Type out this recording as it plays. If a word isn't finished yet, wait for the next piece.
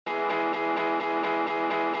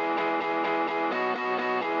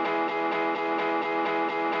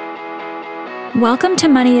Welcome to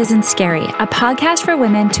Money Isn't Scary, a podcast for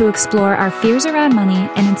women to explore our fears around money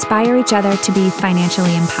and inspire each other to be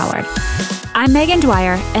financially empowered. I'm Megan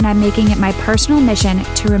Dwyer, and I'm making it my personal mission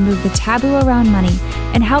to remove the taboo around money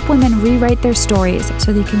and help women rewrite their stories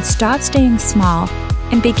so they can stop staying small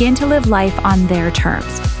and begin to live life on their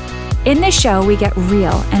terms. In this show, we get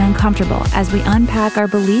real and uncomfortable as we unpack our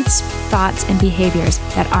beliefs, thoughts, and behaviors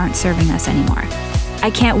that aren't serving us anymore. I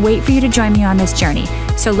can't wait for you to join me on this journey,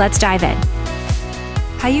 so let's dive in.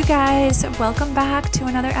 Hi, you guys. Welcome back to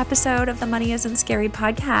another episode of the Money Isn't Scary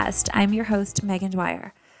podcast. I'm your host, Megan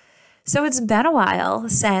Dwyer. So it's been a while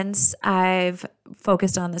since I've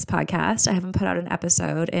focused on this podcast. I haven't put out an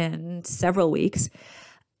episode in several weeks.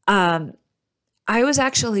 I was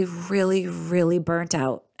actually really burnt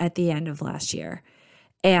out at the end of last year.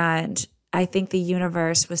 And I think the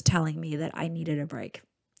universe was telling me that I needed a break.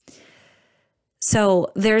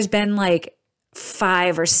 So there's been like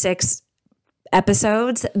 5 or 6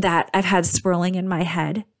 episodes that I've had swirling in my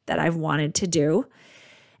head that I've wanted to do,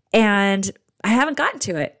 and I haven't gotten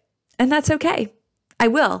to it, and that's okay. I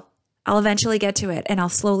will. I'll eventually get to it, and I'll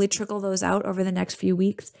slowly trickle those out over the next few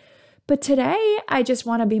weeks. But today, I just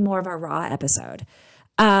want to be more of a raw episode.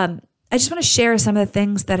 I just want to share some of the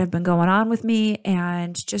things that have been going on with me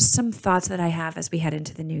and just some thoughts that I have as we head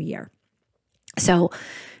into the new year. So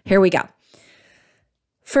here we go.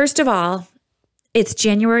 First of all, it's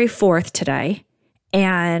January 4th today,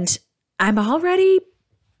 and I'm already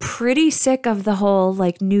pretty sick of the whole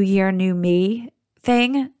like new year, new me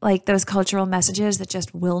thing, like those cultural messages that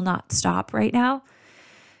just will not stop right now.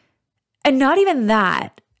 And not even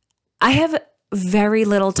that. I have very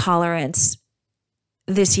little tolerance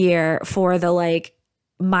this year for the like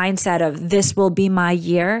mindset of this will be my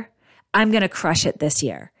year. I'm going to crush it this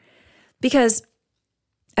year. Because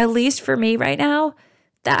at least for me right now,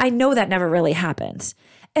 that I know that never really happens.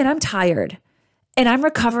 And I'm tired. And I'm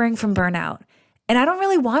recovering from burnout. And I don't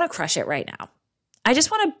really want to crush it right now. I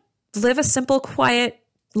just want to live a simple, quiet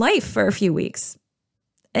life for a few weeks.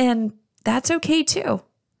 And that's okay too.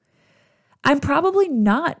 I'm probably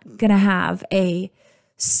not going to have a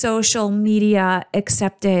social media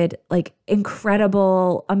accepted, like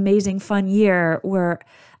incredible, amazing, fun year where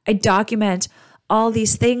I document all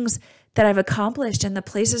these things that I've accomplished and the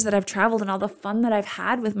places that I've traveled and all the fun that I've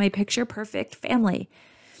had with my picture perfect family.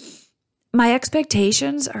 My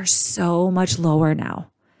expectations are so much lower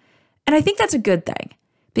now. And I think that's a good thing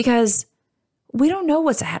because we don't know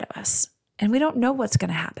what's ahead of us and we don't know what's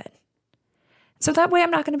going to happen. So that way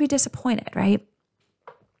I'm not going to be disappointed, right?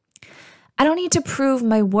 I don't need to prove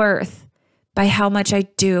my worth by how much I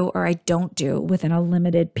do or I don't do within a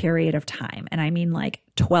limited period of time. And I mean like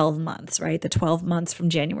 12 months, right? The 12 months from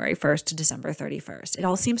January 1st to December 31st. It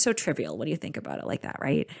all seems so trivial when you think about it like that,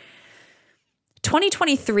 right?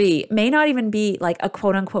 2023 may not even be like a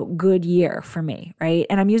quote unquote good year for me, right?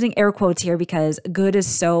 And I'm using air quotes here because good is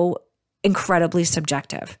so incredibly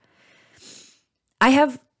subjective. I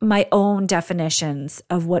have my own definitions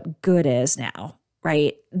of what good is now,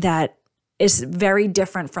 right? That is very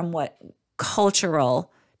different from what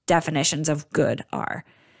cultural definitions of good are.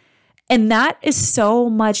 And that is so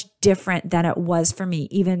much different than it was for me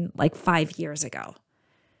even like 5 years ago.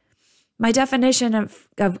 My definition of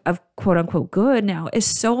quote unquote good now is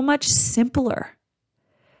so much simpler.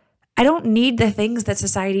 I don't need the things that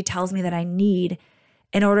society tells me that I need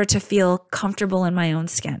in order to feel comfortable in my own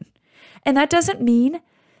skin. And that doesn't mean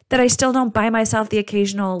that I still don't buy myself the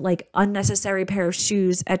occasional like unnecessary pair of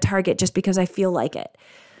shoes at Target just because I feel like it.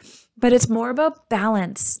 But it's more about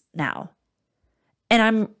balance now. And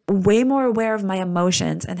I'm way more aware of my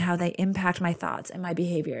emotions and how they impact my thoughts and my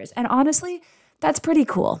behaviors. And honestly, that's pretty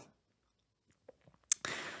cool.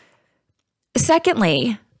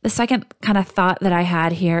 Secondly, the second kind of thought that I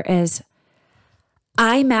had here is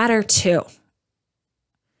I matter too.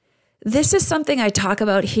 This is something I talk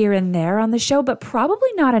about here and there on the show, but probably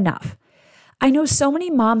not enough. I know so many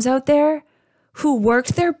moms out there who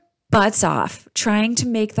worked their butts off trying to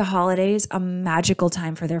make the holidays a magical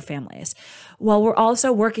time for their families, while we're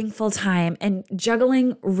also working full time and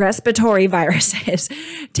juggling respiratory viruses,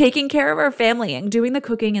 taking care of our family and doing the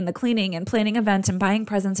cooking and the cleaning and planning events and buying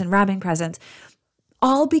presents and wrapping presents,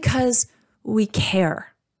 all because we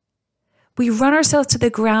care. We run ourselves to the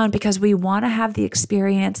ground because we want to have the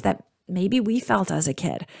experience that maybe we felt as a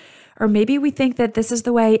kid, or maybe we think that this is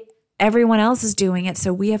the way everyone else is doing it,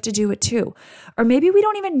 so we have to do it too. Or maybe we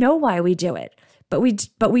don't even know why we do it, but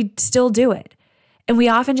we still do it. And we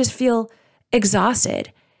often just feel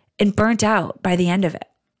exhausted and burnt out by the end of it.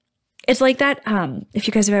 It's like that, if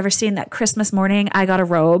you guys have ever seen that Christmas morning, I Got a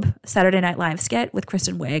Robe Saturday Night Live skit with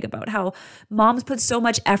Kristen Wiig about how moms put so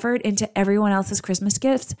much effort into everyone else's Christmas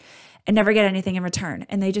gifts and never get anything in return.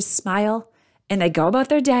 And they just smile and they go about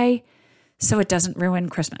their day so it doesn't ruin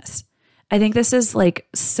Christmas. I think this is like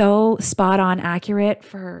so spot on accurate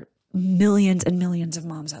for millions and millions of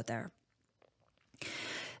moms out there.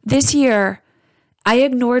 This year, I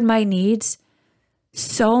ignored my needs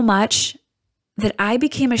so much that I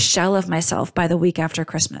became a shell of myself by the week after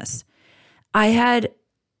Christmas. I had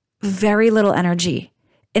very little energy,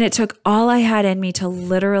 and it took all I had in me to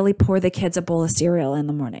literally pour the kids a bowl of cereal in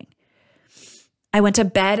the morning. I went to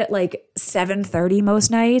bed at like 7:30 most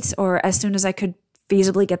nights, or as soon as I could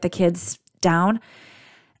feasibly get the kids down.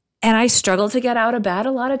 And I struggled to get out of bed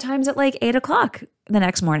a lot of times at like 8 o'clock the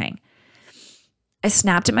next morning. I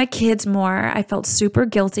snapped at my kids more. I felt super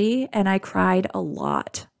guilty, and I cried a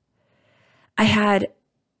lot. I had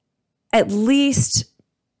at least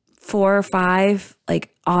 4 or 5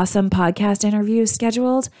 like awesome podcast interviews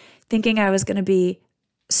scheduled, thinking I was going to be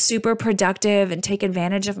super productive and take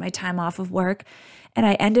advantage of my time off of work. And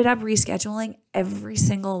I ended up rescheduling every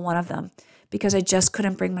single one of them because I just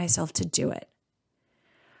couldn't bring myself to do it.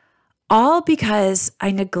 All because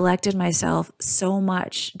I neglected myself so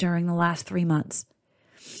much during the last 3 months.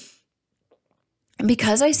 And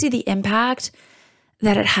because I see the impact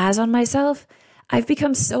that it has on myself, I've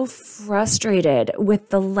become so frustrated with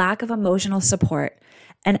the lack of emotional support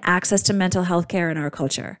and access to mental health care in our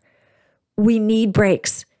culture. We need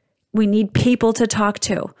breaks. We need people to talk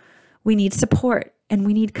to. We need support, and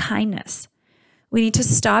we need kindness. We need to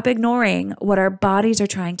stop ignoring what our bodies are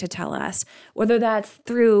trying to tell us, whether that's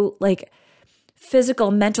through like physical,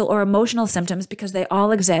 mental, or emotional symptoms, because they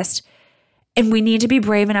all exist. And we need to be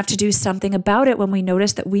brave enough to do something about it when we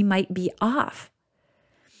notice that we might be off.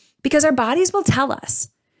 Because our bodies will tell us.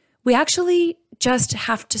 We actually just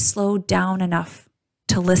have to slow down enough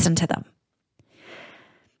to listen to them.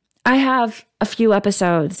 I have a few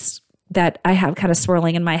episodes that I have kind of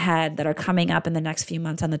swirling in my head that are coming up in the next few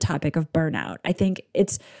months on the topic of burnout. I think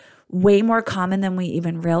it's way more common than we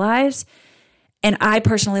even realize. And I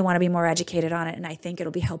personally want to be more educated on it. And I think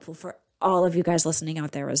it'll be helpful for all of you guys listening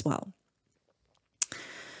out there as well.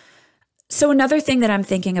 So another thing that I'm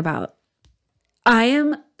thinking about, I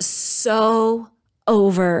am so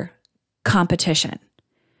over competition.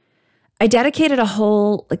 I dedicated a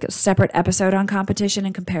whole like a separate episode on competition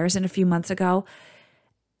and comparison a few months ago,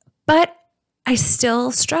 but I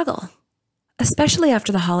still struggle, especially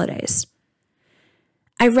after the holidays.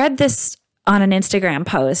 I read this on an Instagram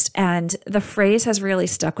post and the phrase has really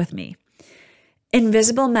stuck with me.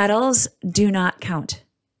 Invisible medals do not count,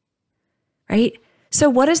 right? So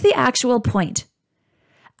what is the actual point?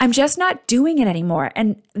 I'm just not doing it anymore.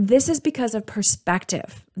 And this is because of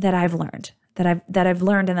perspective that I've learned, that I've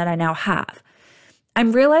learned and that I now have.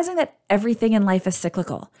 I'm realizing that everything in life is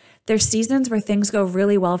cyclical. There's seasons where things go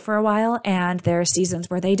really well for a while, and there are seasons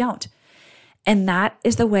where they don't. And that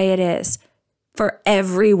is the way it is for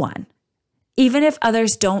everyone, even if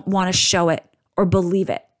others don't want to show it or believe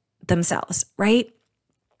it themselves, right?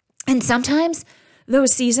 And sometimes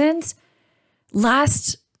those seasons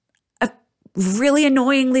last really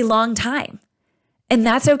annoyingly long time. And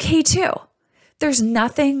that's okay too. There's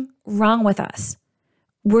nothing wrong with us.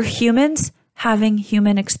 We're humans having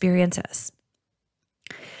human experiences.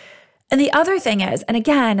 And the other thing is, and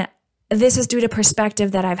again, this is due to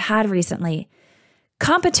perspective that I've had recently,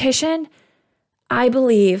 competition, I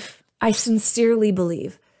sincerely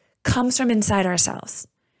believe, comes from inside ourselves.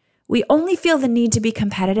 We only feel the need to be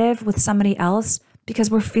competitive with somebody else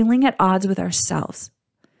because we're feeling at odds with ourselves.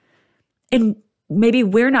 And maybe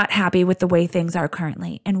we're not happy with the way things are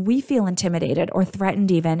currently, and we feel intimidated or threatened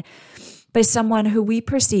even by someone who we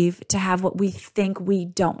perceive to have what we think we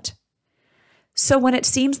don't. So when it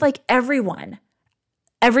seems like everyone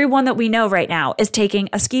that we know right now is taking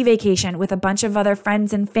a ski vacation with a bunch of other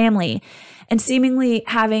friends and family and seemingly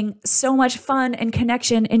having so much fun and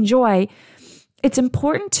connection and joy, it's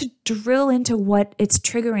important to drill into what it's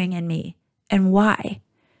triggering in me and why.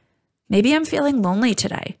 Maybe I'm feeling lonely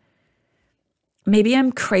today. Maybe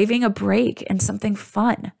I'm craving a break and something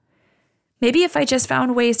fun. Maybe if I just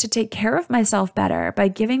found ways to take care of myself better by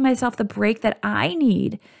giving myself the break that I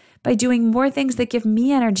need, by doing more things that give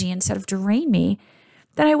me energy instead of drain me,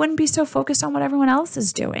 then I wouldn't be so focused on what everyone else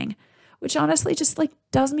is doing, which honestly just like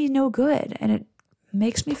does me no good. And it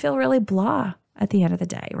makes me feel really blah at the end of the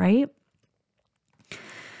day, right?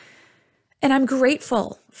 And I'm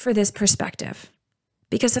grateful for this perspective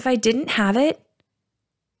because if I didn't have it,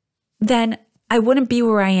 then I wouldn't be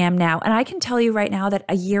where I am now. And I can tell you right now that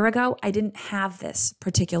a year ago, I didn't have this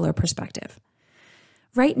particular perspective.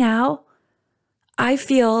 Right now, I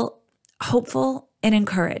feel hopeful and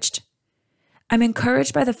encouraged. I'm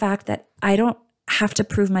encouraged by the fact that I don't have to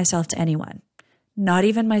prove myself to anyone, not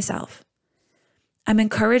even myself. I'm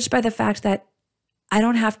encouraged by the fact that I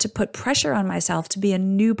don't have to put pressure on myself to be a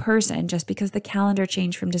new person just because the calendar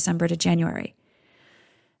changed from December to January.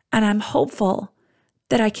 And I'm hopeful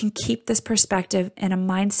that I can keep this perspective and a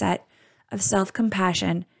mindset of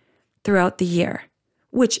self-compassion throughout the year,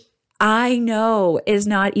 which I know is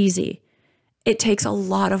not easy. It takes a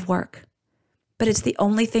lot of work, but it's the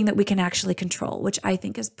only thing that we can actually control, which I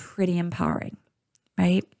think is pretty empowering,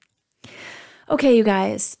 right? Okay, you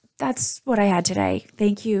guys, that's what I had today.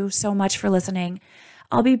 Thank you so much for listening.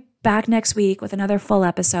 I'll be back next week with another full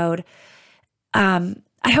episode. I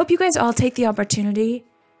hope you guys all take the opportunity,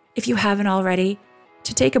 if you haven't already,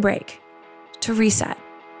 to take a break, to reset,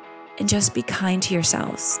 and just be kind to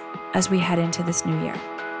yourselves as we head into this new year.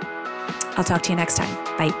 I'll talk to you next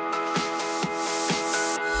time. Bye.